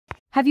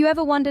Have you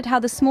ever wondered how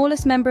the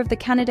smallest member of the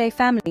Canidae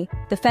family,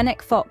 the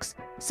Fennec fox,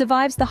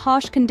 survives the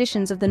harsh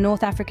conditions of the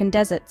North African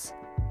deserts?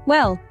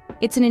 Well,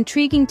 it's an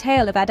intriguing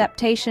tale of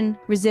adaptation,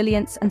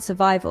 resilience, and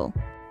survival.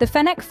 The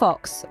Fennec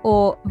fox,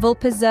 or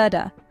Vulpes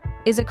zerda,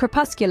 is a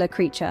crepuscular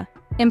creature,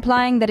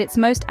 implying that it's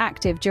most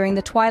active during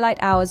the twilight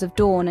hours of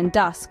dawn and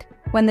dusk,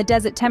 when the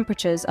desert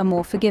temperatures are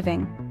more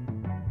forgiving.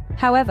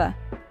 However,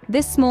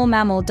 this small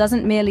mammal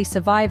doesn't merely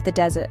survive the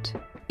desert,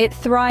 it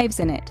thrives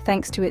in it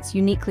thanks to its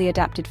uniquely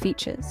adapted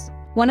features.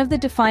 One of the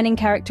defining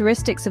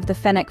characteristics of the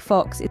Fennec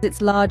fox is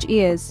its large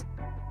ears.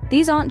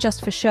 These aren't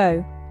just for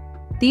show.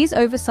 These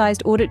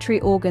oversized auditory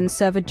organs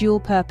serve a dual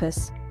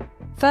purpose.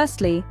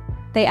 Firstly,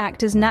 they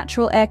act as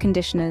natural air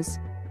conditioners,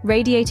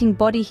 radiating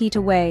body heat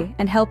away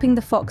and helping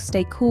the fox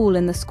stay cool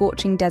in the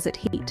scorching desert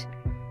heat.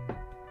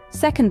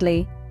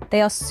 Secondly,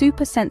 they are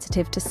super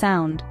sensitive to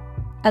sound,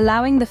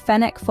 allowing the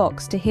Fennec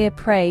fox to hear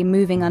prey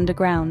moving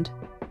underground.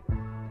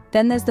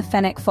 Then there's the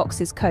Fennec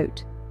fox's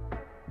coat.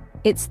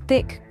 Its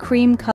thick, cream-colored